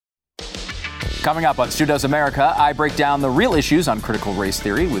Coming up on Stu Does America, I break down the real issues on critical race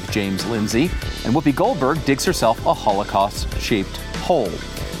theory with James Lindsay, and Whoopi Goldberg digs herself a Holocaust-shaped hole.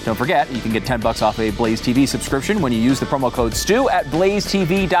 Don't forget, you can get $10 off a Blaze TV subscription when you use the promo code STU at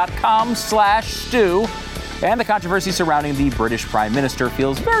blazetv.com/Stu. And the controversy surrounding the British Prime Minister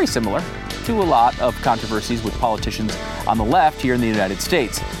feels very similar to a lot of controversies with politicians on the left here in the United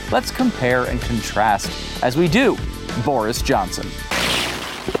States. Let's compare and contrast as we do Boris Johnson.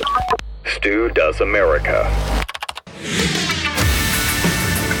 Stu Does America.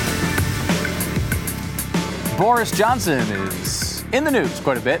 Boris Johnson is in the news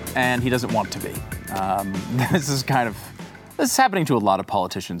quite a bit, and he doesn't want to be. This is happening to a lot of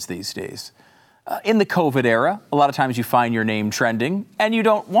politicians these days. In the COVID era, a lot of times you find your name trending, and you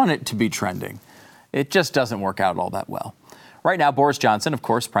don't want it to be trending. It just doesn't work out all that well. Right now, Boris Johnson, of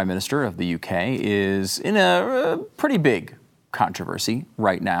course, Prime Minister of the UK, is in a pretty big controversy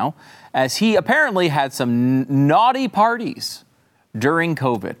right now, as he apparently had some naughty parties during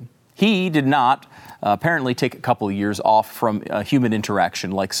COVID. He did not apparently take a couple of years off from human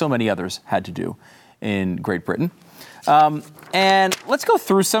interaction like so many others had to do in Great Britain. And let's go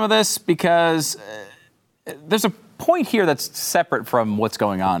through some of this because there's a point here that's separate from what's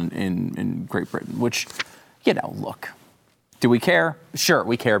going on in Great Britain, which, look, do we care? Sure,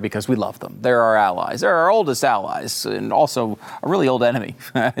 we care because we love them. They're our allies. They're our oldest allies and also a really old enemy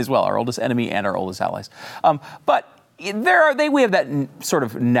as well, our oldest enemy and our oldest allies. But we have that sort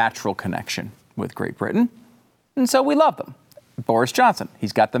of natural connection with Great Britain, and so we love them. Boris Johnson,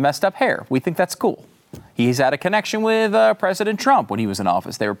 he's got the messed up hair. We think that's cool. He's had a connection with President Trump when he was in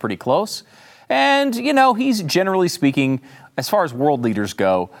office. They were pretty close. And, he's generally speaking, as far as world leaders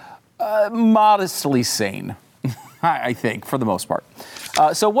go, modestly sane, I think, for the most part.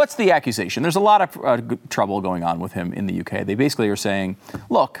 So what's the accusation? There's a lot of trouble going on with him in the UK. They basically are saying,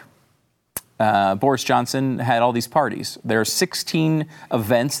 look, Boris Johnson had all these parties. There are 16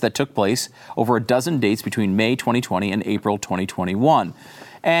 events that took place over a dozen dates between May 2020 and April 2021.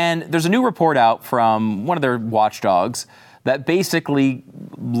 And there's a new report out from one of their watchdogs that basically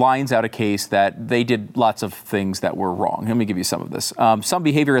lines out a case that they did lots of things that were wrong. Let me give you some of this. Some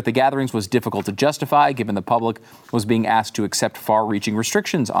behavior at the gatherings was difficult to justify, given the public was being asked to accept far-reaching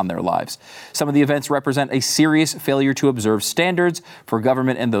restrictions on their lives. Some of the events represent a serious failure to observe standards for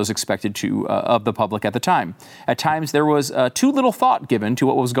government and those expected of the public at the time. At times, there was too little thought given to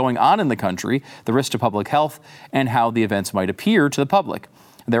what was going on in the country, the risk to public health, and how the events might appear to the public.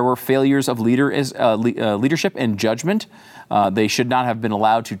 There were failures of leadership and judgment. They should not have been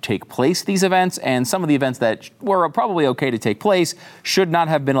allowed to take place, these events, and some of the events that were probably okay to take place should not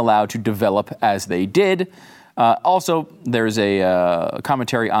have been allowed to develop as they did. Also, there's a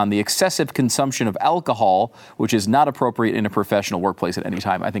commentary on the excessive consumption of alcohol, which is not appropriate in a professional workplace at any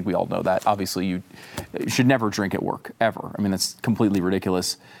time. I think we all know that. Obviously, you should never drink at work, ever. I mean, that's completely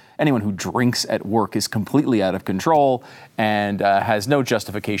ridiculous. Anyone who drinks at work is completely out of control and has no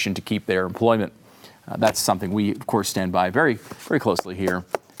justification to keep their employment. That's something we, of course, stand by very, very closely here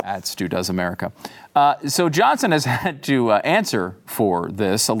at Stu Does America. So Johnson has had to answer for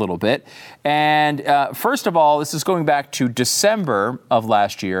this a little bit. And first of all, this is going back to December of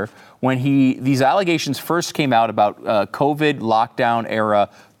last year when these allegations first came out about COVID lockdown era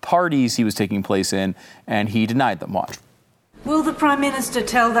parties he was taking place in, and he denied them. Watch. Will the Prime Minister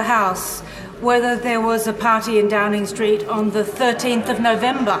tell the House whether there was a party in Downing Street on the 13th of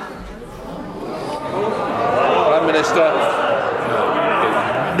November? Prime Minister.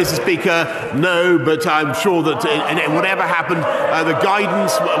 Mr. Speaker, no, but I'm sure that whatever happened, the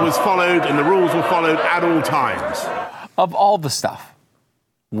guidance was followed and the rules were followed at all times. Of all the stuff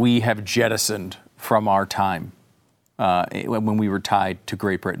we have jettisoned from our time when we were tied to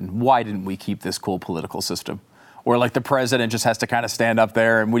Great Britain, why didn't we keep this cool political system? Where like the president just has to kind of stand up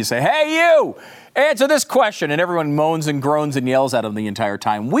there and we say, hey, you, answer this question. And everyone moans and groans and yells at him the entire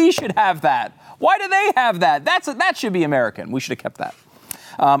time. We should have that. Why do they have that? That should be American. We should have kept that.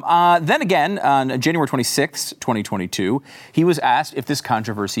 Then again, on January 26, 2022, he was asked if this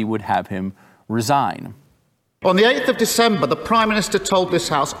controversy would have him resign. On the 8th of December, the Prime Minister told this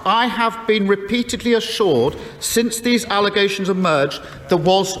House, I have been repeatedly assured since these allegations emerged there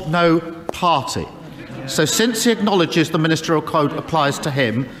was no party. So since he acknowledges the ministerial code applies to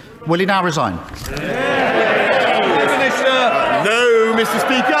him, will he now resign? No, Mr.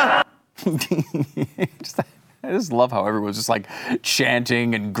 Speaker. I just love how everyone's just like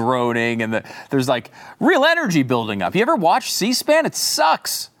chanting and groaning and there's like real energy building up. You ever watch C-SPAN? It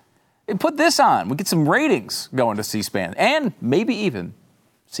sucks. Put this on. We get some ratings going to C-SPAN and maybe even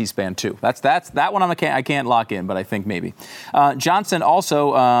C-SPAN 2. That's that one I can't lock in, but I think maybe. Johnson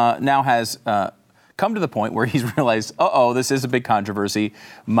also now has come to the point where he's realized, this is a big controversy.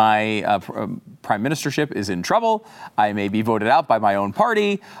 My prime ministership is in trouble. I may be voted out by my own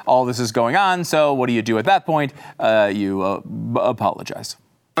party. All this is going on. So what do you do at that point? You apologize.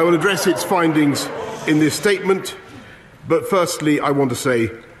 I will address its findings in this statement, but firstly, I want to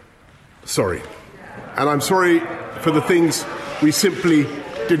say sorry. And I'm sorry for the things we simply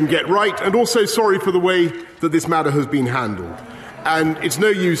didn't get right, and also sorry for the way that this matter has been handled. And it's no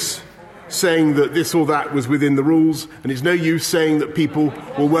use saying that this or that was within the rules, and it's no use saying that people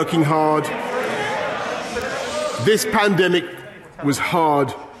were working hard. This pandemic was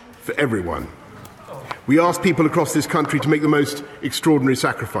hard for everyone. We asked people across this country to make the most extraordinary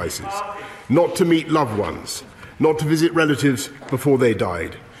sacrifices, not to meet loved ones, not to visit relatives before they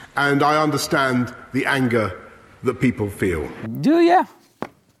died. And I understand the anger that people feel. Do you?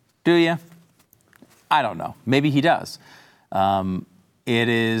 Do you? I don't know. Maybe he does. It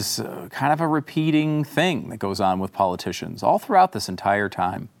is kind of a repeating thing that goes on with politicians all throughout this entire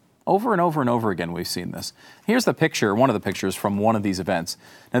time. Over and over and over again, we've seen this. Here's the picture, one of the pictures from one of these events.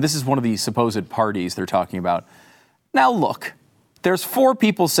 Now, this is one of the supposed parties they're talking about. Now, look, there's 4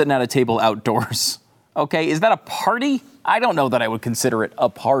 people sitting at a table outdoors. Okay, is that a party? I don't know that I would consider it a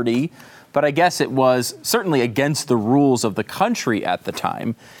party, but I guess it was certainly against the rules of the country at the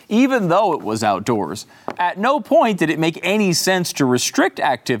time, even though it was outdoors. At no point did it make any sense to restrict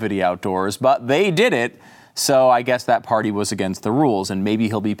activity outdoors, but they did it. So I guess that party was against the rules, and maybe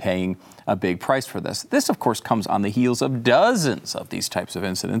he'll be paying a big price for this. This, of course, comes on the heels of dozens of these types of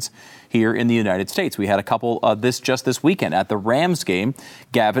incidents here in the United States. We had a couple just this weekend at the Rams game.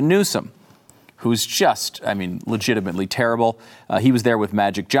 Gavin Newsom, who's just, legitimately terrible. He was there with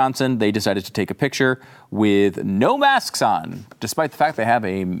Magic Johnson. They decided to take a picture with no masks on, despite the fact they have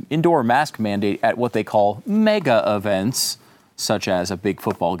an indoor mask mandate at what they call mega events, such as a big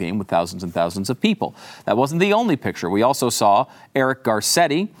football game with thousands and thousands of people. That wasn't the only picture. We also saw Eric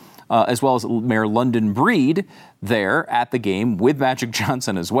Garcetti, as well as Mayor London Breed, there at the game with Magic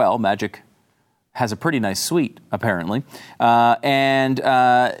Johnson as well. Magic has a pretty nice suite, apparently. And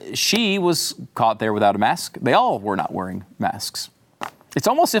she was caught there without a mask. They all were not wearing masks. It's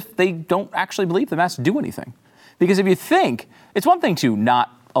almost if they don't actually believe the masks do anything. Because if you think, it's one thing to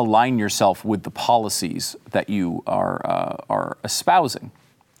not align yourself with the policies that you are espousing.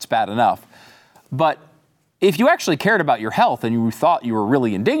 It's bad enough. But if you actually cared about your health and you thought you were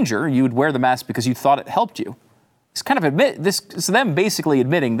really in danger, you would wear the mask because you thought it helped you. It's kind of it's them basically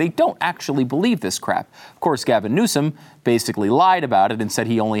admitting they don't actually believe this crap. Of course, Gavin Newsom basically lied about it and said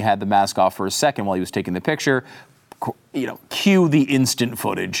he only had the mask off for a second while he was taking the picture. Cue the instant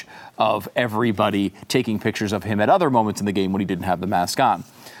footage of everybody taking pictures of him at other moments in the game when he didn't have the mask on.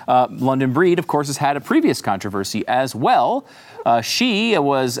 London Breed, of course, has had a previous controversy as well. She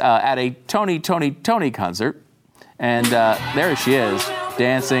was at a Tony concert, and there she is,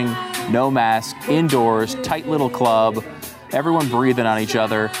 dancing, no mask, indoors, tight little club, everyone breathing on each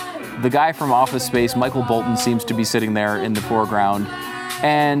other. The guy from Office Space, Michael Bolton, seems to be sitting there in the foreground.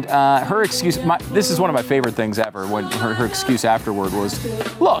 And her excuse, this is one of my favorite things ever, when her excuse afterward was,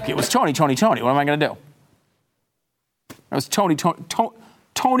 look, it was Tony. What am I going to do? It was Tony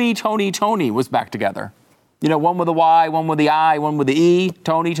was back together. One with a Y, one with the I, one with the E.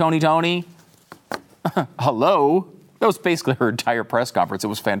 Tony. Hello? That was basically her entire press conference. It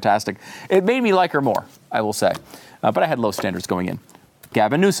was fantastic. It made me like her more, I will say. But I had low standards going in.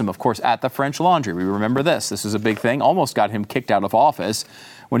 Gavin Newsom, of course, at the French Laundry. We remember this. This was a big thing. Almost got him kicked out of office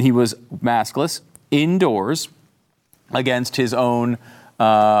when he was maskless, indoors, against his own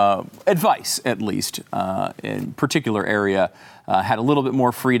advice, at least, in particular area. Had a little bit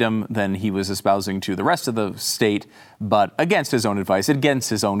more freedom than he was espousing to the rest of the state, but against his own advice, against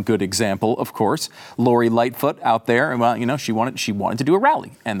his own good example, of course. Lori Lightfoot out there, and she wanted to do a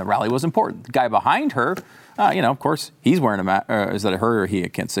rally, and the rally was important. The guy behind her, of course, he's wearing a mask. Is that a her or he? I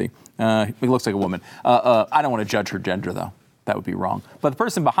can't see. He looks like a woman. I don't want to judge her gender, though. That would be wrong. But the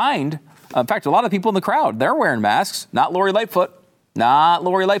person behind, in fact, a lot of people in the crowd, they're wearing masks. Not Lori Lightfoot. Not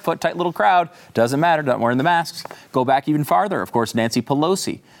Lori Lightfoot, tight little crowd. Doesn't matter, not wearing the masks. Go back even farther. Of course, Nancy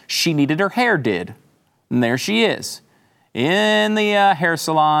Pelosi. She needed her hair did. And there she is in the hair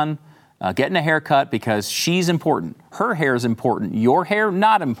salon, getting a haircut because she's important. Her hair is important. Your hair,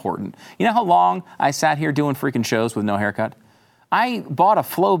 not important. You know how long I sat here doing freaking shows with no haircut? I bought a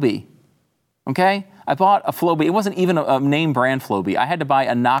Flowbee, okay? I bought a Flowbee. It wasn't even a name brand Flowbee. I had to buy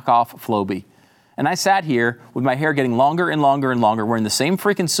a knockoff Flowbee. And I sat here with my hair getting longer and longer and longer, wearing the same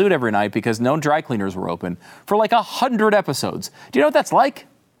freaking suit every night because no dry cleaners were open for like 100 episodes. Do you know what that's like?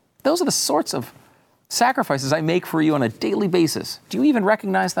 Those are the sorts of sacrifices I make for you on a daily basis. Do you even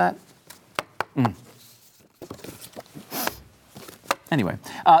recognize that? Anyway,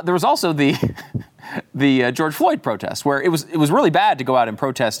 there was also the George Floyd protest, where it was really bad to go out and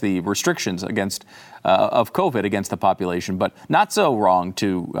protest the restrictions against of COVID against the population, but not so wrong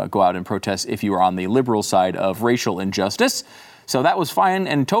to go out and protest if you were on the liberal side of racial injustice. So that was fine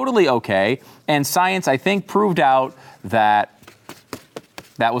and totally okay. And science, I think, proved out that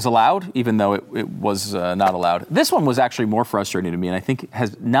that was allowed, even though it was not allowed. This one was actually more frustrating to me, and I think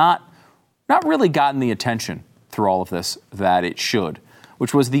has not really gotten the attention through all of this that it should,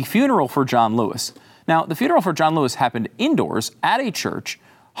 which was the funeral for John Lewis. Now, the funeral for John Lewis happened indoors at a church,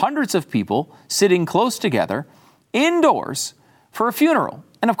 hundreds of people sitting close together, indoors, for a funeral.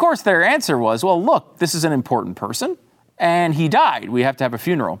 And of course, their answer was, well, look, this is an important person, and he died. We have to have a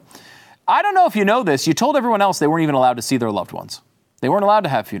funeral. I don't know if you know this. You told everyone else they weren't even allowed to see their loved ones. They weren't allowed to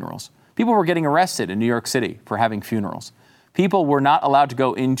have funerals. People were getting arrested in New York City for having funerals. People were not allowed to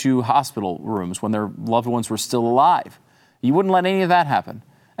go into hospital rooms when their loved ones were still alive. You wouldn't let any of that happen.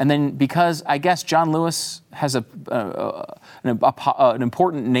 And then because I guess John Lewis has an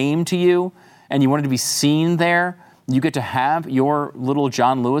important name to you and you wanted to be seen there, you get to have your little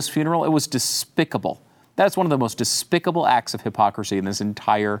John Lewis funeral. It was despicable. That's one of the most despicable acts of hypocrisy in this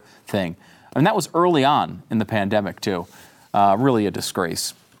entire thing. And that was early on in the pandemic, too. Really a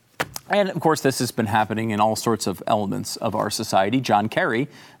disgrace. And, of course, this has been happening in all sorts of elements of our society. John Kerry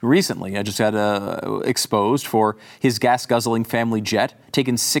recently just got exposed for his gas-guzzling family jet,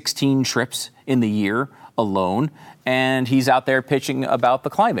 taking 16 trips in the year alone, and he's out there pitching about the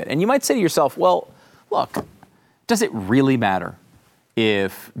climate. And you might say to yourself, well, look, does it really matter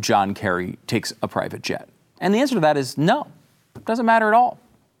if John Kerry takes a private jet? And the answer to that is no, it doesn't matter at all.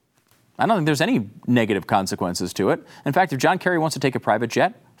 I don't think there's any negative consequences to it. In fact, if John Kerry wants to take a private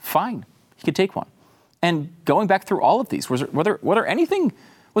jet, fine, he could take one. And going back through all of these, was there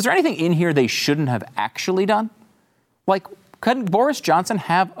anything in here they shouldn't have actually done? Like, couldn't Boris Johnson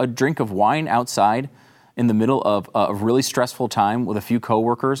have a drink of wine outside in the middle of a really stressful time with a few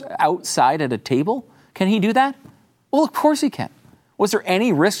coworkers outside at a table? Can he do that? Well, of course he can. Was there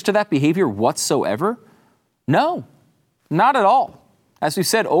any risk to that behavior whatsoever? No, not at all. As we've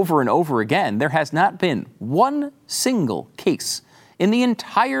said over and over again, there has not been one single case in the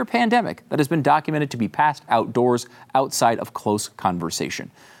entire pandemic that has been documented to be passed outdoors outside of close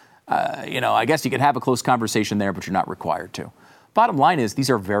conversation. I guess you could have a close conversation there, but you're not required to. Bottom line is there's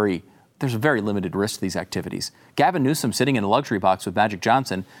a very limited risk to these activities. Gavin Newsom sitting in a luxury box with Magic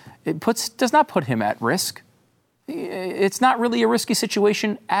Johnson, does not put him at risk. It's not really a risky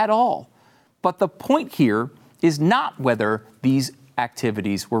situation at all. But the point here is not whether these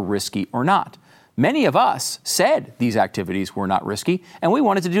activities were risky or not. Many of us said these activities were not risky, and we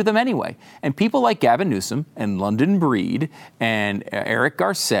wanted to do them anyway. And people like Gavin Newsom and London Breed and Eric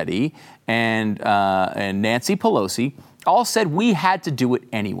Garcetti and Nancy Pelosi all said we had to do it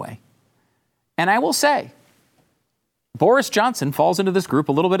anyway. And I will say, Boris Johnson falls into this group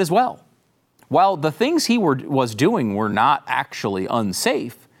a little bit as well. While the things he was doing were not actually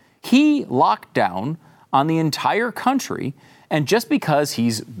unsafe, he locked down on the entire country. And just because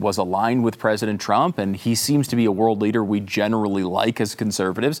he was aligned with President Trump and he seems to be a world leader we generally like as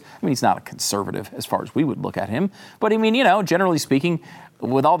conservatives, I mean, he's not a conservative as far as we would look at him. But I mean, generally speaking,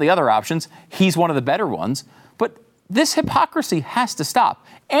 with all the other options, he's one of the better ones. But this hypocrisy has to stop.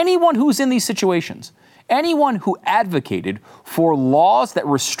 Anyone who's in these situations, anyone who advocated for laws that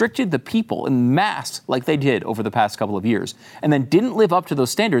restricted the people en masse like they did over the past couple of years and then didn't live up to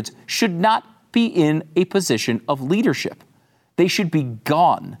those standards should not be in a position of leadership. They should be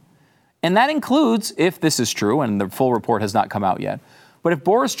gone. And that includes, if this is true, and the full report has not come out yet, but if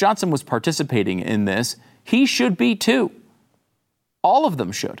Boris Johnson was participating in this, he should be too. All of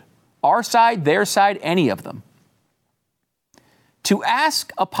them should. Our side, their side, any of them. To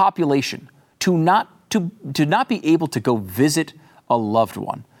ask a population to not be able to go visit a loved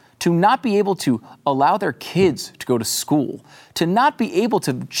one, to not be able to allow their kids to go to school, to not be able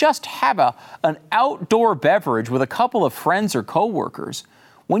to just have an outdoor beverage with a couple of friends or coworkers,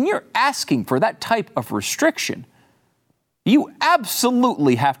 when you're asking for that type of restriction, you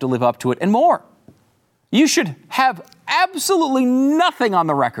absolutely have to live up to it and more. You should have absolutely nothing on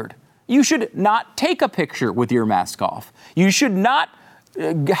the record. You should not take a picture with your mask off. You should not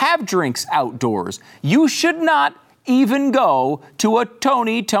have drinks outdoors. You should not even go to a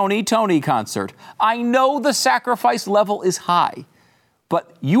Tony concert. I know the sacrifice level is high,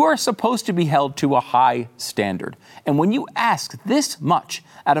 but you are supposed to be held to a high standard. And when you ask this much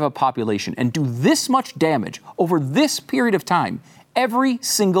out of a population and do this much damage over this period of time, Every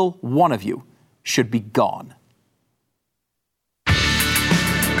single one of you should be gone.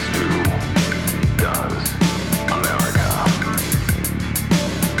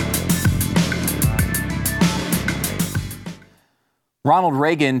 Ronald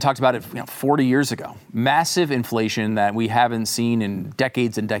Reagan talked about it 40 years ago. Massive inflation that we haven't seen in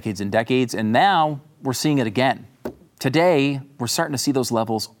decades and decades and decades, and now we're seeing it again. Today, we're starting to see those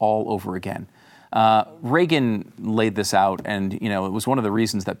levels all over again. Reagan laid this out, and it was one of the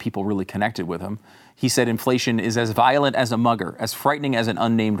reasons that people really connected with him. He said inflation is as violent as a mugger, as frightening as an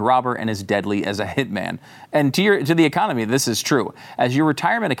unnamed robber, and as deadly as a hitman. And to the economy, this is true. As your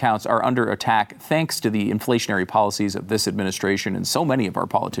retirement accounts are under attack, thanks to the inflationary policies of this administration and so many of our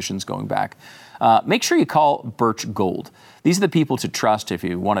politicians going back, make sure you call Birch Gold. These are the people to trust if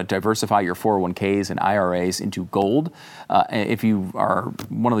you want to diversify your 401ks and IRAs into gold. If you are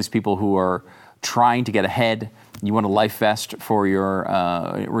one of these people who are trying to get ahead, you want a life vest for your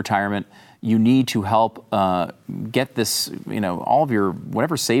retirement, you need to help get this, all of your,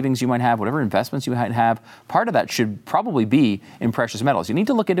 whatever savings you might have, whatever investments you might have, part of that should probably be in precious metals. You need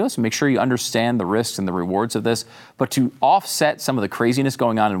to look into this and make sure you understand the risks and the rewards of this. But to offset some of the craziness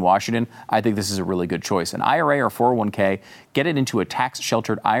going on in Washington, I think this is a really good choice. An IRA or 401k, get it into a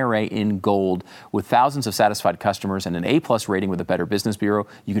tax-sheltered IRA in gold with thousands of satisfied customers and an A+ rating with the Better Business Bureau.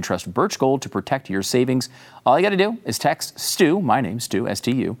 You can trust Birch Gold to protect your savings. All you got to do is text STU, my name, Stu,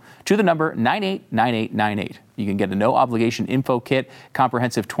 S-T-U, to the number 989898. You can get a no-obligation info kit.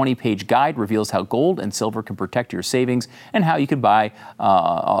 Comprehensive 20-page guide reveals how gold and silver can protect your savings and how you can buy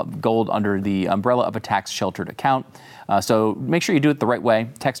gold under the umbrella of a tax-sheltered account. So make sure you do it the right way.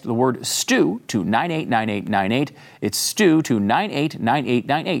 Text the word STU to 989898. It's STU to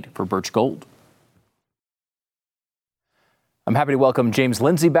 989898 for Birch Gold. I'm happy to welcome James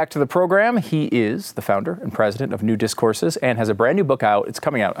Lindsay back to the program. He is the founder and president of New Discourses and has a brand new book out. It's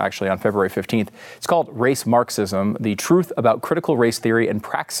coming out actually on February 15th. It's called Race Marxism, The Truth About Critical Race Theory and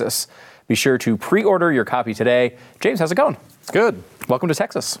Praxis. Be sure to pre-order your copy today. James, how's it going? It's good. Welcome to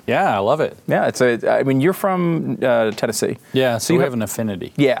Texas. Yeah, I love it. Yeah, you're from Tennessee. Yeah, so you have an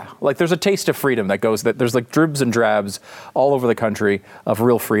affinity. Yeah, there's a taste of freedom there's dribs and drabs all over the country of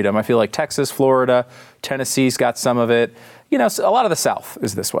real freedom. I feel like Texas, Florida, Tennessee's got some of it. A lot of the South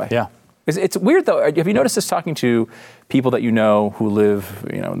is this way. Yeah. It's weird, though. Have you noticed this talking to people that who live,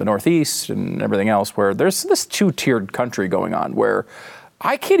 in the Northeast and everything else, where there's this two-tiered country going on where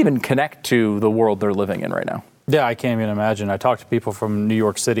I can't even connect to the world they're living in right now. Yeah, I can't even imagine. I talk to people from New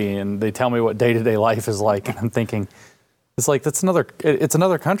York City, and they tell me what day-to-day life is like, and I'm thinking, it's another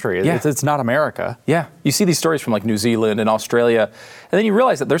country. Yeah. It's not America. Yeah. You see these stories from New Zealand and Australia, and then you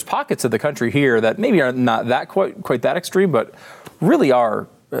realize that there's pockets of the country here that maybe are not that quite that extreme, but really are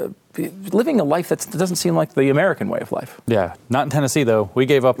living a life that doesn't seem like the American way of life. Yeah. Not in Tennessee, though. We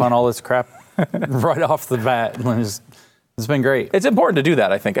gave up on all this crap right off the bat. It's been great. It's important to do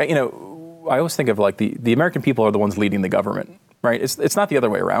that, I think. I always think of the American people are the ones leading the government. Right, it's not the other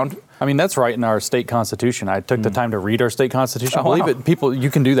way around. I mean, that's right in our state constitution. I took the time to read our state constitution. Oh, Believe it, people,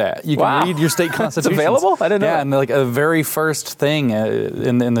 you can do that. You can read your state constitution. It's available? I didn't know. Yeah, and the very first thing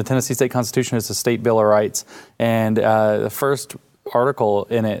in the Tennessee State Constitution is the State Bill of Rights, and the first article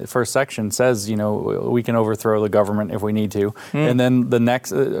in it, first section says, we can overthrow the government if we need to. And then the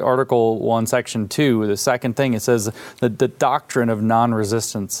next Article 1, Section 2, the second thing, it says that the doctrine of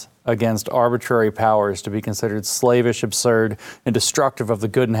non-resistance against arbitrary powers to be considered slavish, absurd, and destructive of the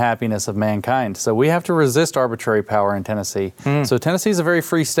good and happiness of mankind. So we have to resist arbitrary power in Tennessee. So Tennessee is a very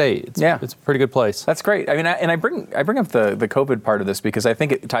free state. It's a pretty good place. That's great. I mean, I bring up the COVID part of this because I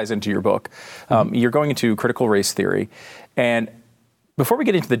think it ties into your book. You're going into critical race theory. And before we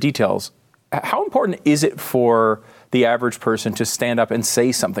get into the details, how important is it for the average person to stand up and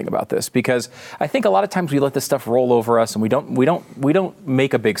say something about this? Because I think a lot of times we let this stuff roll over us, and we don't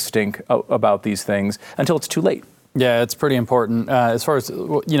make a big stink about these things until it's too late. Yeah, it's pretty important. As far as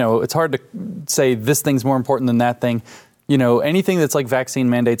it's hard to say this thing's more important than that thing. Anything that's like vaccine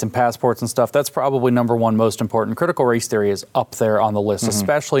mandates and passports and stuff, that's probably number one most important. Critical race theory is up there on the list,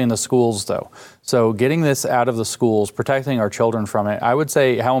 especially in the schools, though. So getting this out of the schools, protecting our children from it, I would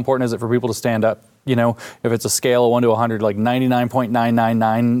say, how important is it for people to stand up? If it's a scale of 1 to 100,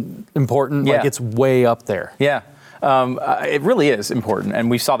 99.999 important, it's way up there. Yeah. It really is important. And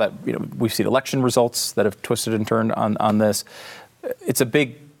we saw that, we've seen election results that have twisted and turned on this. It's a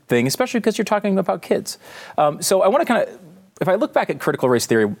big thing, especially because you're talking about kids. So I want to if I look back at critical race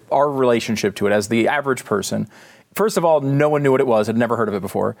theory, our relationship to it as the average person, first of all, no one knew what it was, had never heard of it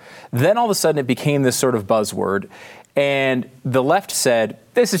before. Then all of a sudden it became this sort of buzzword. And the left said,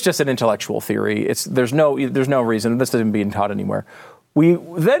 this is just an intellectual theory. There's no reason. This isn't being taught anywhere. we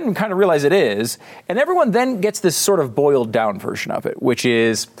then kind of realize it is, and everyone then gets this sort of boiled down version of it, which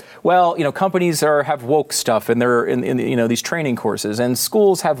is, well, companies have woke stuff and they're in these training courses, and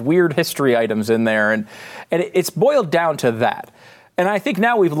schools have weird history items in there, and it's boiled down to that. And I think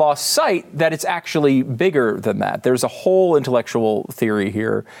now we've lost sight that it's actually bigger than that. There's a whole intellectual theory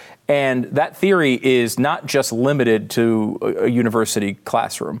here, and that theory is not just limited to a university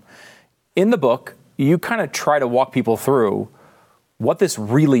classroom. In the book, you kind of try to walk people through what this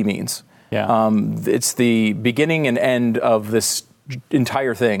really means. Yeah. It's the beginning and end of this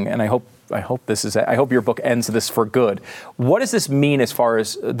entire thing, and I hope your book ends this for good. What does this mean as far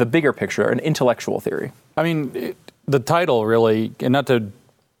as the bigger picture, an intellectual theory? I mean, the title really, and not to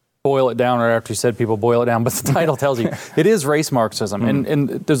boil it down right after you said people boil it down, but the title tells you it is race Marxism. And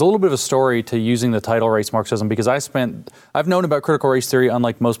there's a little bit of a story to using the title race Marxism, because I've known about critical race theory,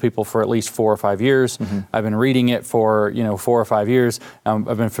 unlike most people, for at least 4 or 5 years. I've been reading it for 4 or 5 years.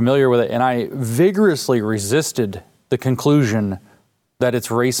 I've been familiar with it, and I vigorously resisted the conclusion that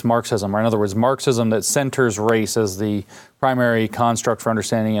it's race Marxism, or in other words, Marxism that centers race as the primary construct for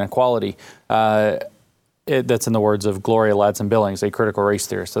understanding inequality. That's in the words of Gloria Ladson-Billings, a critical race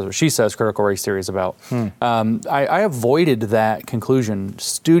theorist. That's what she says critical race theory is about. I avoided that conclusion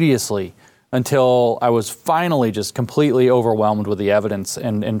studiously until I was finally just completely overwhelmed with the evidence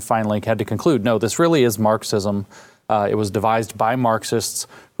and finally had to conclude, no, this really is Marxism. It was devised by Marxists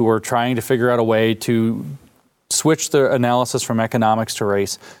who were trying to figure out a way to switch the analysis from economics to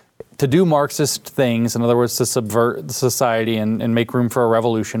race, to do Marxist things, in other words, to subvert society and make room for a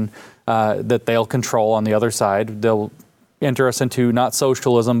revolution that they'll control on the other side. They'll enter us into not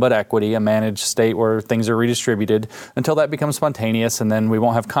socialism, but equity, a managed state where things are redistributed until that becomes spontaneous, and then we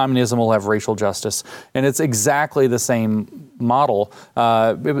won't have communism, we'll have racial justice. And it's exactly the same model.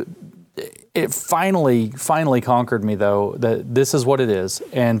 It finally conquered me, though, that this is what it is.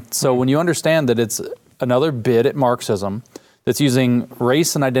 And so when you understand that it's another bid at Marxism that's using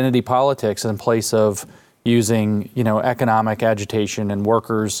race and identity politics in place of using, economic agitation and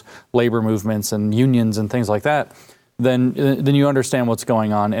workers' labor movements and unions and things like that, then you understand what's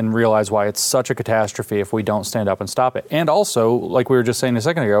going on and realize why it's such a catastrophe if we don't stand up and stop it. And also, like we were just saying a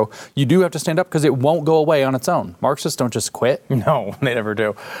second ago, you do have to stand up because it won't go away on its own. Marxists don't just quit. No, they never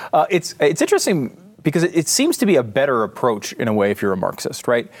do. It's interesting because it seems to be a better approach in a way if you're a Marxist,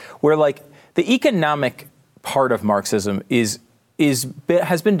 right? Where the economic part of Marxism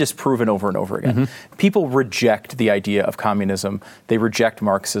has been disproven over and over again. People reject the idea of communism. They reject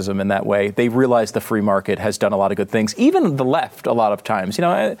Marxism in that way. They realize the free market has done a lot of good things. Even the left, a lot of times,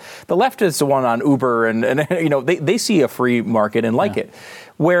 the left is the one on Uber, and they see a free market and like it.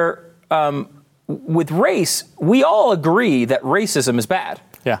 Where with race, we all agree that racism is bad.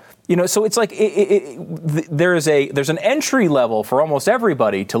 Yeah. So it's like there's an entry level for almost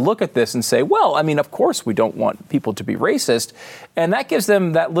everybody to look at this and say, well, I mean, of course we don't want people to be racist, and that gives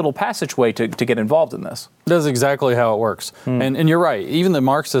them that little passageway to get involved in this. That's exactly how it works. And you're right. Even the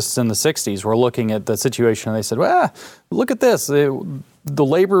Marxists in the 60s were looking at the situation and they said, well, look at this. The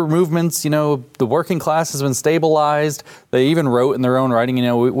labor movements, the working class has been stabilized. They even wrote in their own writing,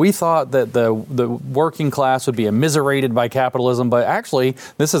 we thought that the working class would be immiserated by capitalism, but actually,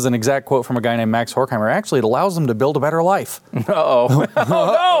 this is an exact quote from a guy named Max Horkheimer, actually it allows them to build a better life. Uh-oh.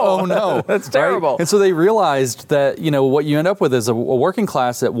 Oh, no. That's terrible. Right? And so they realized that, what you end up with is a working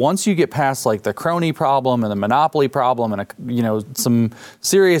class that once you get past the crony problem and the monopoly problem and, some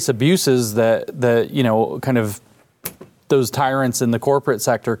serious abuses that kind of those tyrants in the corporate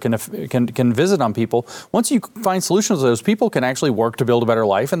sector can visit on people. Once you find solutions to those, people can actually work to build a better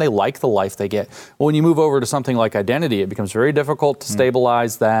life, and they like the life they get. Well, when you move over to something like identity, it becomes very difficult to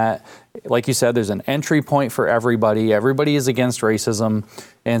stabilize that. Like you said, there's an entry point for everybody. Everybody is against racism,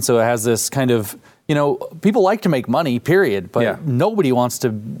 and so it has this kind of, people like to make money, period, but nobody wants to,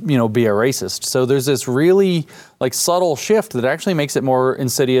 be a racist. So there's this really subtle shift that actually makes it more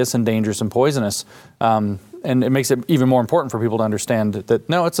insidious and dangerous and poisonous. And it makes it even more important for people to understand that,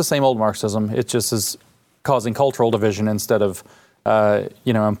 no, it's the same old Marxism. It just is causing cultural division instead of,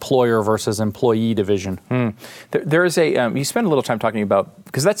 employer versus employee division. There is you spend a little time talking about,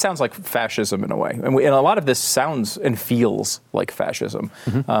 because that sounds like fascism in a way. And a lot of this sounds and feels like fascism.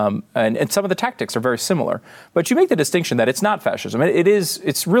 And some of the tactics are very similar. But you make the distinction that it's not fascism.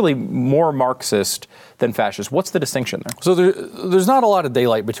 It's really more Marxist than fascist. What's the distinction there? So there's not a lot of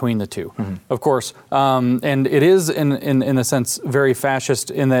daylight between the two, of course. And it is, in a sense, very fascist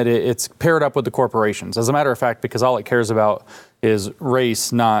in that it's paired up with the corporations. As a matter of fact, because all it cares about is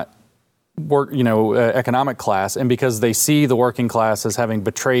race, not economic class, and because they see the working class as having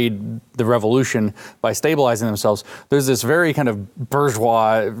betrayed the revolution by stabilizing themselves, there's this very kind of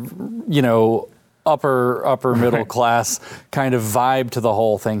bourgeois, upper middle class kind of vibe to the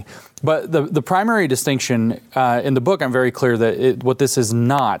whole thing. But the primary distinction in the book, I'm very clear that what this is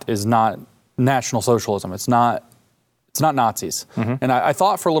not National Socialism. It's not Nazis. Mm-hmm. And I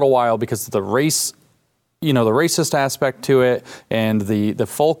thought for a little while, because of the race, the racist aspect to it, and the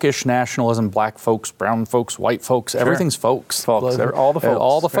folkish nationalism, black folks, brown folks, white folks, sure. Everything's folks. Folks, all the folks.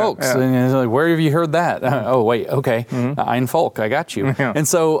 All the folks. Yeah. And it's like, where have you heard that? Oh, wait, okay. Mm-hmm. Ein Volk, I got you. Yeah. And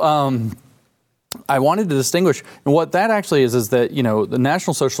so I wanted to distinguish, and what that actually is that, the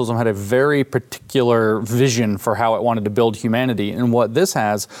National Socialism had a very particular vision for how it wanted to build humanity, and what this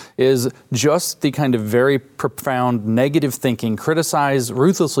has is just the kind of very profound negative thinking,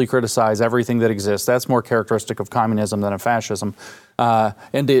 ruthlessly criticize everything that exists. That's more characteristic of communism than of fascism,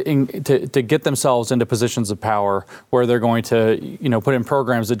 and to get themselves into positions of power where they're going to, put in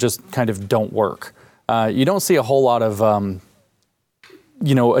programs that just kind of don't work. You don't see a whole lot of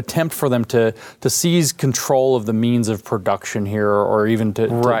attempt for them to seize control of the means of production here, or even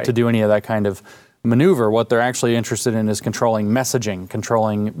to do any of that kind of maneuver. What they're actually interested in is controlling messaging,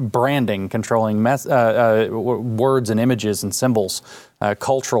 controlling branding, controlling words and images and symbols,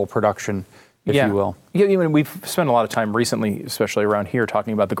 cultural production, if you will. Yeah, we've spent a lot of time recently, especially around here,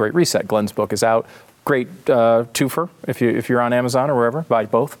 talking about the Great Reset. Glenn's book is out. Great twofer if you're on Amazon or wherever, buy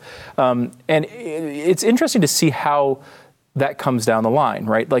both. And it's interesting to see how that comes down the line,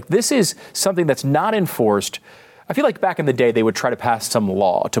 right? Like, this is something that's not enforced. I feel like back in the day, they would try to pass some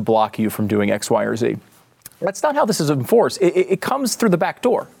law to block you from doing X, Y, or Z. That's not how this is enforced. It comes through the back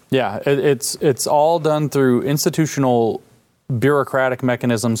door. Yeah, it's all done through institutional bureaucratic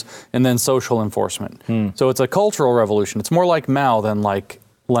mechanisms and then social enforcement. So it's a cultural revolution. It's more like Mao than like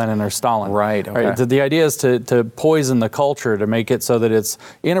Lenin or Stalin. Right. Okay. Right? The idea is to poison the culture, to make it so that it's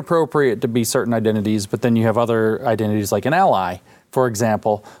inappropriate to be certain identities, but then you have other identities like an ally, for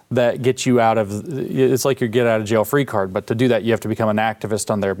example, that gets you out of, it's like your get out of jail free card, but to do that you have to become an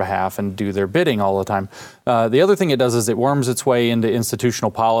activist on their behalf and do their bidding all the time. The other thing it does is it worms its way into institutional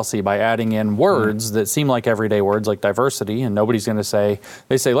policy by adding in words that seem like everyday words, like diversity, and nobody's going to say,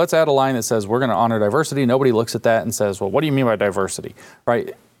 they say, let's add a line that says we're going to honor diversity. Nobody looks at that and says, well, what do you mean by diversity,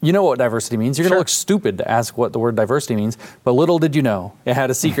 right? You know what diversity means. You're going to look stupid to ask what the word diversity means, but little did you know, it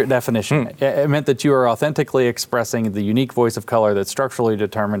had a secret definition. It meant that you are authentically expressing the unique voice of color that's structurally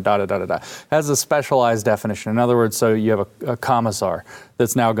determined, It has a specialized definition. In other words, so you have a commissar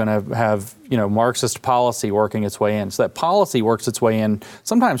that's now going to have, Marxist policy working its way in. So that policy works its way in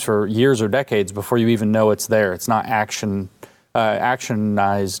sometimes for years or decades before you even know it's there. It's not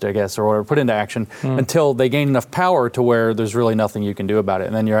actionized, I guess, or put into action until they gain enough power to where there's really nothing you can do about it.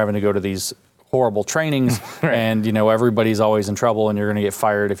 And then you're having to go to these horrible trainings and, everybody's always in trouble and you're going to get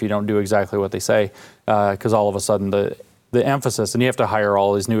fired if you don't do exactly what they say, because all of a sudden the emphasis, and you have to hire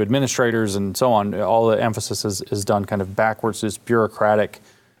all these new administrators and so on, all the emphasis is done kind of backwards, this bureaucratic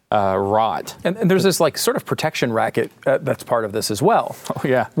rot. And there's this sort of protection racket that's part of this as well. Oh,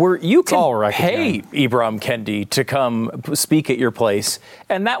 yeah. Where you can pay Ibram Kendi to come speak at your place,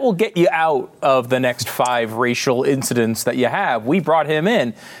 and that will get you out of the next 5 racial incidents that you have. We brought him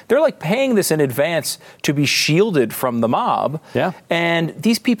in. They're paying this in advance to be shielded from the mob. Yeah. And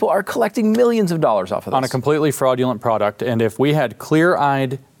these people are collecting millions of dollars off of this. On a completely fraudulent product. And if we had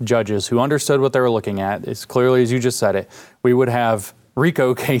clear-eyed judges who understood what they were looking at, as clearly as you just said it, we would have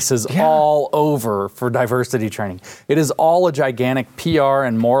RICO cases all over for diversity training. It is all a gigantic PR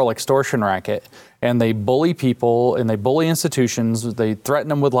and moral extortion racket, and they bully people and they bully institutions. They threaten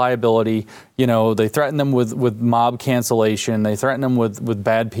them with liability. They threaten them with mob cancellation. They threaten them with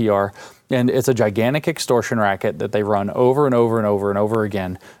bad PR. And it's a gigantic extortion racket that they run over and over and over and over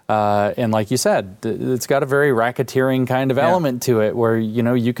again. And like you said, it's got a very racketeering kind of element to it where,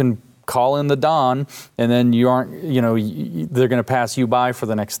 you can call in the Don, and then you aren't, they're going to pass you by for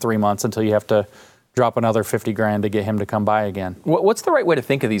the next 3 months until you have to drop another $50,000 to get him to come by again. What's the right way to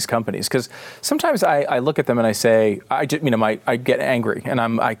think of these companies? Because sometimes I look at them and I say, I get angry, and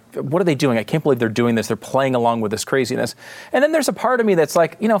what are they doing? I can't believe they're doing this. They're playing along with this craziness. And then there's a part of me that's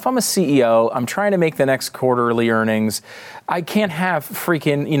like, if I'm a CEO, I'm trying to make the next quarterly earnings. I can't have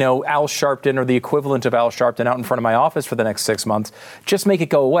freaking, Al Sharpton or the equivalent of Al Sharpton out in front of my office for the next 6 months. Just make it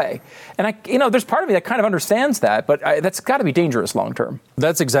go away. And there's part of me that kind of understands that, but that's got to be dangerous long term.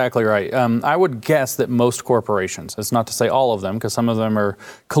 That's exactly right. I would guess guess that most corporations, it's not to say all of them, because some of them are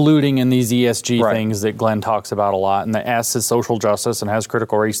colluding in these ESG things that Glenn talks about a lot. And the S is social justice and has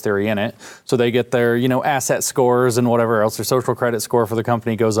critical race theory in it. So they get their, asset scores and whatever else. Their social credit score for the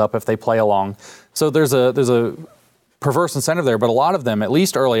company goes up if they play along. So there's a perverse incentive there, but a lot of them, at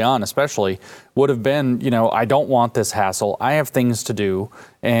least early on especially, would have been, I don't want this hassle. I have things to do.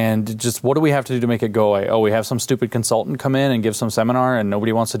 And just what do we have to do to make it go away? Oh, we have some stupid consultant come in and give some seminar and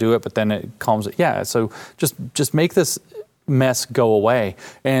nobody wants to do it, but then it calms it. Yeah, so just make this mess go away.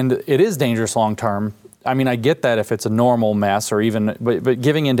 And it is dangerous long term. I mean, I get that if it's a normal mess or even, but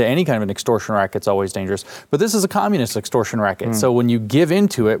giving into any kind of an extortion racket is always dangerous. But this is a communist extortion racket. So when you give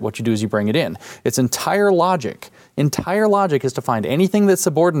into it, what you do is you bring it in. Its entire logic is to find anything that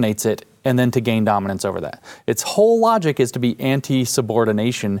subordinates it and then to gain dominance over that. Its whole logic is to be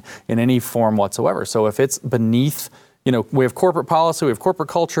anti-subordination in any form whatsoever. So if it's beneath, we have corporate policy, we have corporate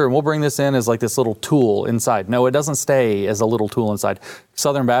culture, and we'll bring this in as like this little tool inside. No, it doesn't stay as a little tool inside.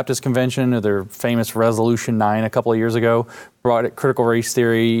 Southern Baptist Convention, their famous Resolution 9 a couple of years ago, brought critical race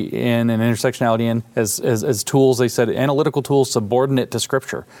theory in and intersectionality in as tools. They said analytical tools subordinate to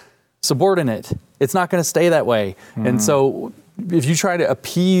Scripture. Subordinate. It's not going to stay that way. And so if you try to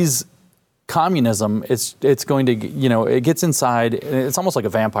appease communism, it's going to, it gets inside. It's almost like a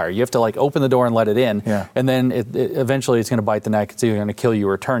vampire. You have to open the door and let it in. Yeah. And then eventually it's going to bite the neck. It's either going to kill you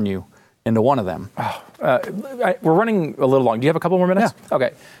or turn you into one of them. We're running a little long. Do you have a couple more minutes? Yeah.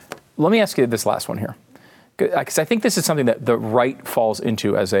 Okay. Let me ask you this last one here. Because I think this is something that the right falls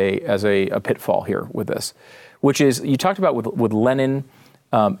into as a pitfall here with this, which is you talked about with Lenin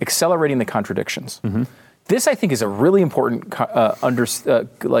accelerating the contradictions. Mm-hmm. This, I think, is a really important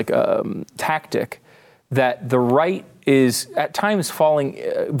tactic that the right is at times falling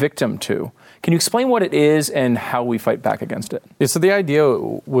victim to. Can you explain what it is and how we fight back against it? Yeah, so the idea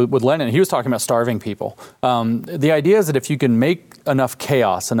with Lenin, he was talking about starving people. The idea is that if you can make enough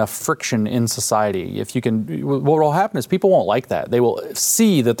chaos, enough friction in society, what will happen is people won't like that. They will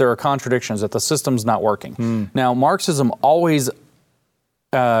see that there are contradictions, that the system's not working. Now, Marxism always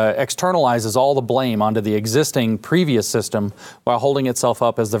externalizes all the blame onto the existing previous system while holding itself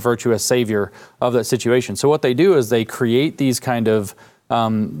up as the virtuous savior of that situation. So what they do is they create these kind of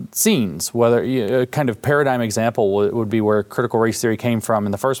scenes, whether a kind of paradigm example would be where critical race theory came from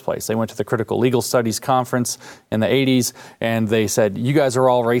in the first place. They went to the Critical Legal Studies Conference in the 80s and they said, you guys are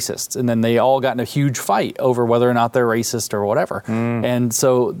all racists. And then they all got in a huge fight over whether or not they're racist or whatever. And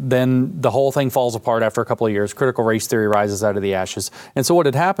so then the whole thing falls apart after a couple of years. Critical race theory rises out of the ashes. And so what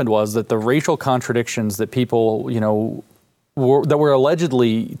had happened was that the racial contradictions that people, that were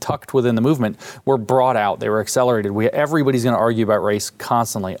allegedly tucked within the movement were brought out. They were accelerated. Everybody's going to argue about race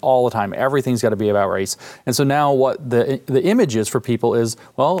constantly, all the time. Everything's got to be about race. And so now what the image is for people is,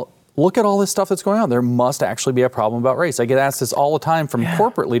 well, look at all this stuff that's going on. There must actually be a problem about race. I get asked this all the time from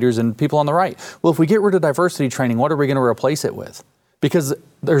corporate leaders and people on the right. Well, if we get rid of diversity training, what are we going to replace it with? Because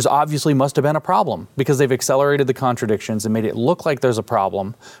there's obviously must have been a problem because they've accelerated the contradictions and made it look like there's a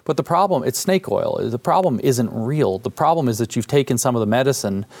problem. But the problem, it's snake oil. The problem isn't real. The problem is that you've taken some of the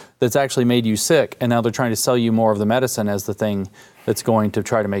medicine that's actually made you sick, and now they're trying to sell you more of the medicine as the thing that's going to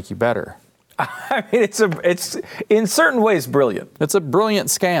try to make you better. I mean, it's in certain ways brilliant. It's a brilliant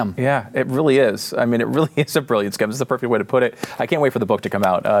scam. Yeah, it really is. I mean, it really is a brilliant scam. This is the perfect way to put it. I can't wait for the book to come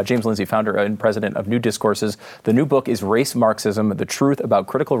out. James Lindsay, founder and president of New Discourses. The new book is Race Marxism, The Truth About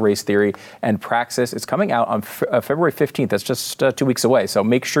Critical Race Theory and Praxis. It's coming out on February 15th. That's just 2 weeks away. So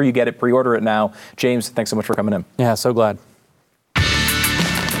make sure you get it, pre-order it now. James, thanks so much for coming in. Yeah, so glad.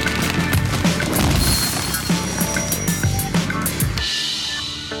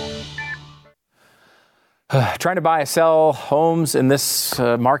 Trying to buy or sell homes in this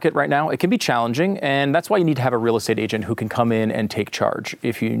market right now, it can be challenging, and that's why you need to have a real estate agent who can come in and take charge.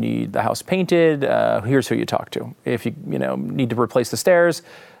 If you need the house painted, here's who you talk to. If you need to replace the stairs,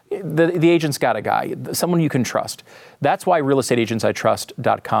 the agent's got a guy, someone you can trust. That's why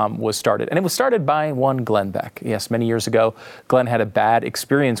realestateagentsitrust.com was started. And it was started by one Glenn Beck. Yes, many years ago, Glenn had a bad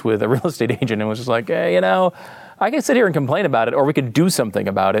experience with a real estate agent and was just like, hey, I can sit here and complain about it, or we could do something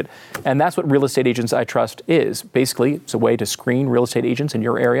about it. And that's what Real Estate Agents I Trust is. Basically, it's a way to screen real estate agents in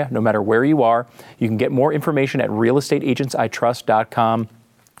your area, no matter where you are. You can get more information at realestateagentsitrust.com.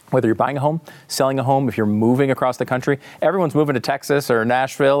 Whether you're buying a home, selling a home, if you're moving across the country, everyone's moving to Texas or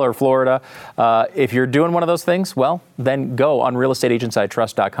Nashville or Florida. If you're doing one of those things, well, then go on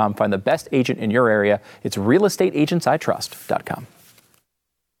realestateagentsitrust.com. Find the best agent in your area. It's realestateagentsitrust.com.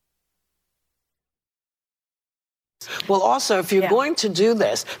 Well, also, if you're going to do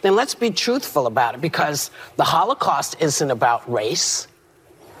this, then let's be truthful about it, because the Holocaust isn't about race.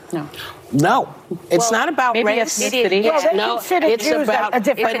 No, it's not about maybe race. ethnicity. Well, they No, consider it's Jews about a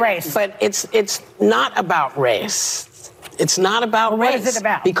different race. But it's not about race. It's not about race. What is it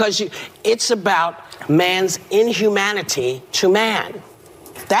about? Because it's about man's inhumanity to man.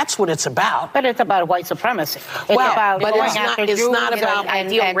 That's what it's about. But it's about white supremacy. It's Well, about but going it's not- after it's Jews not about and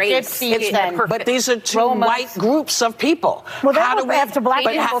ideal race. gypsies It's and But these are two Romas. white groups of people. Well, they How were do we after black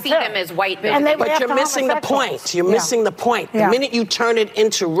They people didn't see too. them as white. And they were But after you're missing the homosexuals. point. You're Yeah. missing the point. Yeah. The minute you turn it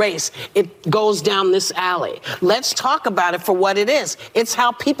into race, it goes down this alley. Let's talk about it for what it is. It's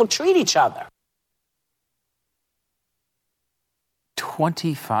how people treat each other.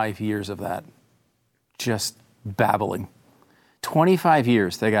 25 years of that, just babbling. 25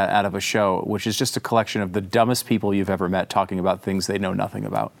 years they got out of a show, which is just a collection of the dumbest people you've ever met talking about things they know nothing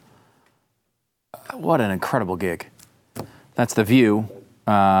about. What an incredible gig. That's The View.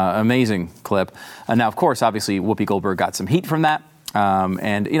 Amazing clip. Now, of course, obviously, Whoopi Goldberg got some heat from that.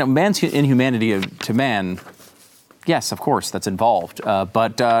 And, man's inhumanity to man, yes, of course, that's involved.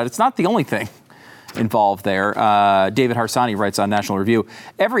 But it's not the only thing involved there. David Harsanyi writes on National Review,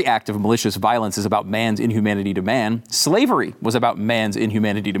 every act of malicious violence is about man's inhumanity to man. Slavery was about man's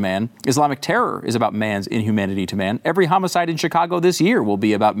inhumanity to man. Islamic terror is about man's inhumanity to man. Every homicide in Chicago this year will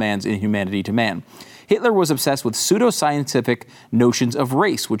be about man's inhumanity to man. Hitler was obsessed with pseudoscientific notions of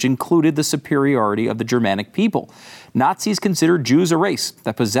race, which included the superiority of the Germanic people. Nazis considered Jews a race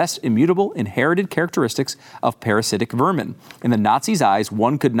that possessed immutable, inherited characteristics of parasitic vermin. In the Nazis' eyes,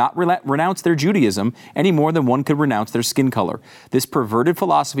 one could not renounce their Judaism any more than one could renounce their skin color. This perverted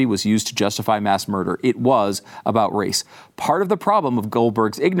philosophy was used to justify mass murder. It was about race. Part of the problem of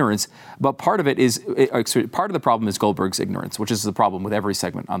Goldberg's ignorance, but part of the problem is Goldberg's ignorance, which is the problem with every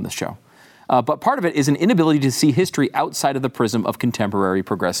segment on this show. But part of it is an inability to see history outside of the prism of contemporary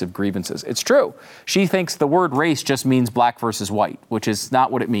progressive grievances. It's true. She thinks the word race just means black versus white, which is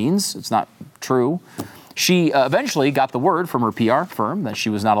not what it means. It's not true. She eventually got the word from her PR firm that she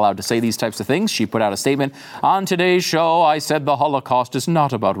was not allowed to say these types of things. She put out a statement, on today's show, I said the Holocaust is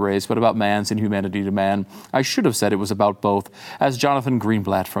not about race, but about man's inhumanity to man. I should have said it was about both. As Jonathan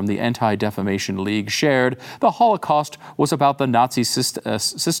Greenblatt from the Anti-Defamation League shared, the Holocaust was about the Nazi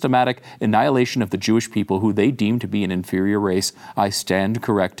systematic annihilation of the Jewish people who they deemed to be an inferior race. I stand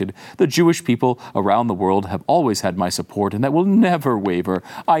corrected. The Jewish people around the world have always had my support, and that will never waver.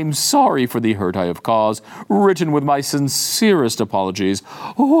 I'm sorry for the hurt I have caused. Written with my sincerest apologies,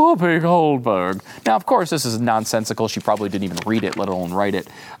 Whoopi Goldberg. Now, of course, this is nonsensical. She probably didn't even read it, let alone write it,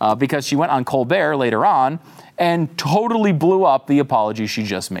 because she went on Colbert later on and totally blew up the apology she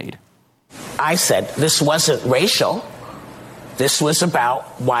just made. I said this wasn't racial. This was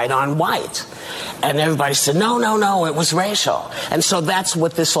about white on white. And everybody said, no, it was racial. And so that's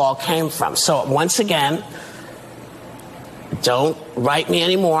what this all came from. So once again, don't write me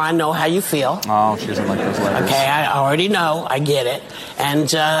anymore. I know how you feel. Oh, she doesn't like those letters. Okay, I already know. I get it.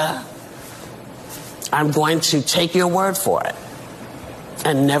 And I'm going to take your word for it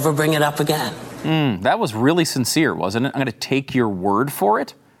and never bring it up again. That was really sincere, wasn't it? I'm going to take your word for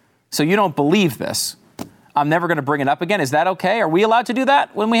it. So you don't believe this. I'm never going to bring it up again. Is that okay? Are we allowed to do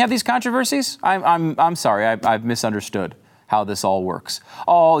that when we have these controversies? I'm sorry. I've misunderstood how this all works.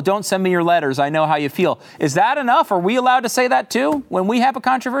 Oh, don't send me your letters. I know how you feel. Is that enough? Are we allowed to say that too when we have a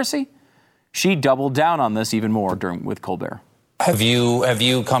controversy? She doubled down on this even more with Colbert. Have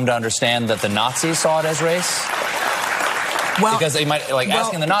you come to understand that the Nazis saw it as race? Well, because they might,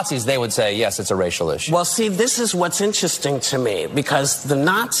 asking the Nazis, they would say, yes, it's a racial issue. Well, see, this is what's interesting to me, because the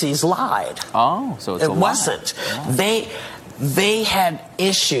Nazis lied. Oh, so it's a lie. It wasn't. Oh. They had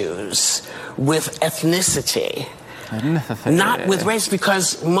issues with ethnicity. Not with race,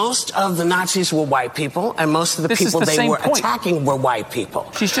 because most of the Nazis were white people, and most of the people they were attacking were white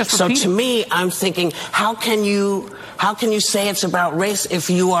people. She's just so repeating. To me, I'm thinking, how can you say it's about race if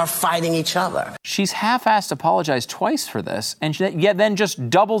you are fighting each other? She's half-assed apologized twice for this, and yet then just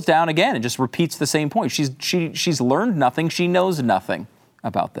doubles down again and just repeats the same point. She's learned nothing. She knows nothing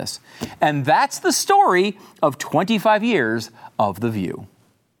about this, and that's the story of 25 years of The View.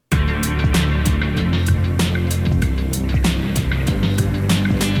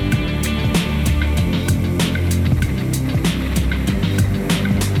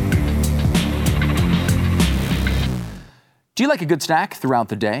 Do you like a good snack throughout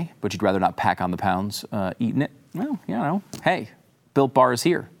the day, but you'd rather not pack on the pounds eating it? Well, hey, Built Bar is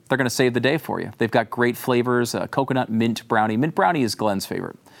here. They're going to save the day for you. They've got great flavors, coconut mint brownie. Mint brownie is Glenn's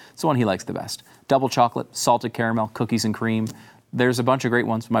favorite. It's the one he likes the best. Double chocolate, salted caramel, cookies and cream. There's a bunch of great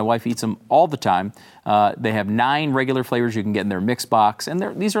ones. My wife eats them all the time. They have 9 regular flavors you can get in their mix box.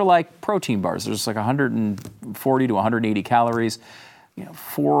 And these are like protein bars. There's like 140 to 180 calories.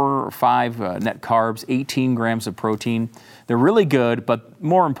 4 or 5 net carbs, 18 grams of protein. They're really good, but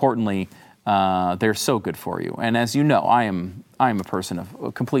more importantly, they're so good for you. And as you know, I am a person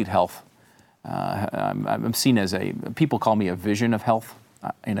of complete health. I'm seen as people call me a vision of health.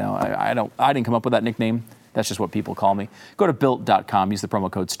 I didn't come up with that nickname. That's just what people call me. Go to Built.com. Use the promo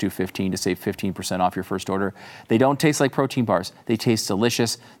code STU15 to save 15% off your first order. They don't taste like protein bars. They taste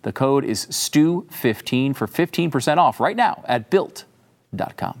delicious. The code is STU15 for 15% off right now at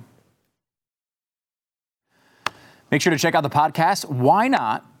Built.com. Make sure to check out the podcast. Why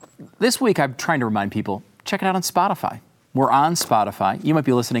not? This week, I'm trying to remind people, check it out on Spotify. We're on Spotify. You might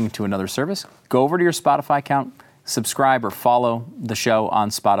be listening to another service. Go over to your Spotify account, subscribe or follow the show on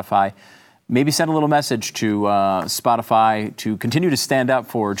Spotify. Maybe send a little message to Spotify to continue to stand up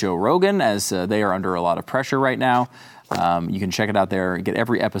for Joe Rogan, as they are under a lot of pressure right now. You can check it out there and get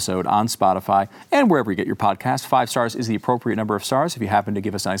every episode on Spotify and wherever you get your podcast. 5 stars is the appropriate number of stars. If you happen to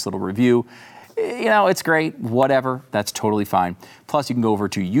give us a nice little review, it's great, whatever, that's totally fine. Plus, you can go over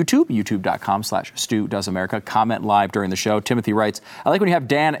to YouTube, youtube.com/StuDoesAmerica. Comment live during the show. Timothy writes, I like when you have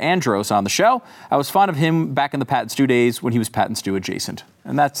Dan Andros on the show. I was fond of him back in the Pat and Stu days when he was Pat and Stu adjacent.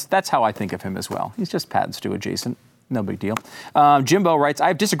 And that's how I think of him as well. He's just Pat and Stu adjacent. No big deal. Jimbo writes,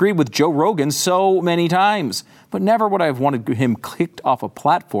 I've disagreed with Joe Rogan so many times, but never would I have wanted him kicked off a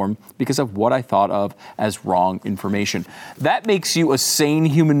platform because of what I thought of as wrong information. That makes you a sane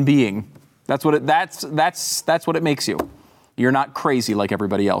human being. That's what it makes you. You're not crazy like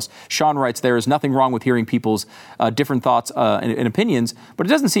everybody else. Sean writes, there is nothing wrong with hearing people's different thoughts and opinions, but it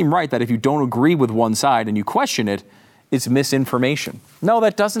doesn't seem right that if you don't agree with one side and you question it, it's misinformation. No,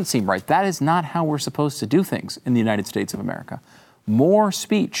 that doesn't seem right. That is not how we're supposed to do things in the United States of America. More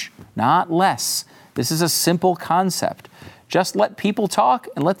speech, not less. This is a simple concept. Just let people talk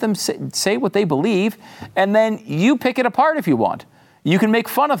and let them say what they believe, and then you pick it apart if you want. You can make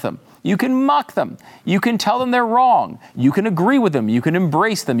fun of them. You can mock them. You can tell them they're wrong. You can agree with them. You can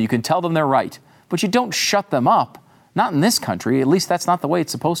embrace them. You can tell them they're right. But you don't shut them up. Not in this country. At least that's not the way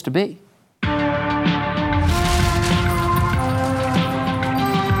it's supposed to be.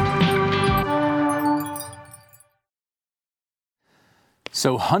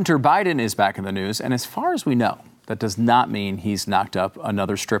 So Hunter Biden is back in the news. And as far as we know, that does not mean he's knocked up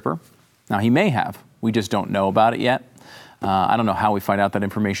another stripper. Now, he may have. We just don't know about it yet. I don't know how we find out that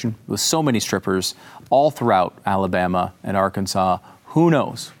information. With so many strippers all throughout Alabama and Arkansas, who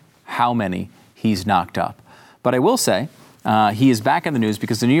knows how many he's knocked up. But I will say he is back in the news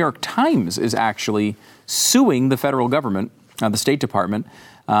because the New York Times is actually suing the federal government, the State Department,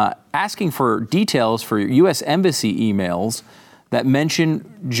 asking for details for U.S. Embassy emails that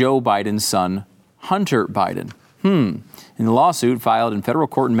mention Joe Biden's son, Hunter Biden. In the lawsuit filed in federal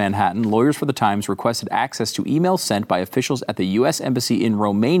court in Manhattan, lawyers for the Times requested access to emails sent by officials at the U.S. Embassy in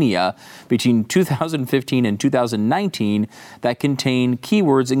Romania between 2015 and 2019 that contain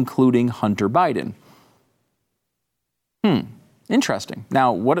keywords including Hunter Biden. Interesting.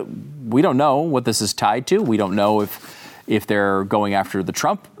 Now, we don't know what this is tied to. We don't know if they're going after the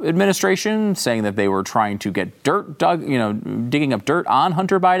Trump administration, saying that they were trying to get digging up dirt on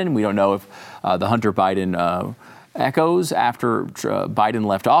Hunter Biden. We don't know if the Hunter Biden echoes after Biden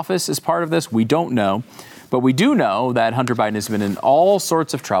left office is part of this. We don't know. But we do know that Hunter Biden has been in all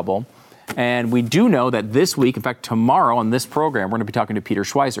sorts of trouble. And we do know that this week, in fact, tomorrow on this program, we're going to be talking to Peter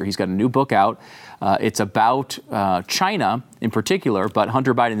Schweizer. He's got a new book out. It's about China in particular, but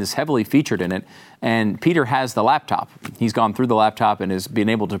Hunter Biden is heavily featured in it. And Peter has the laptop. He's gone through the laptop and has been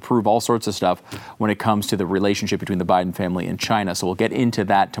able to prove all sorts of stuff when it comes to the relationship between the Biden family and China. So we'll get into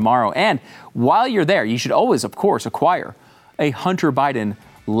that tomorrow. And while you're there, you should always, of course, acquire a Hunter Biden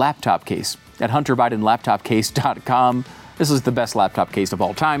laptop case at HunterBidenLaptopCase.com. This is the best laptop case of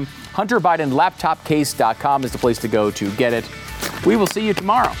all time. HunterBidenLaptopCase.com is the place to go to get it. We will see you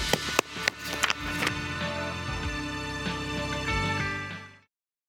tomorrow.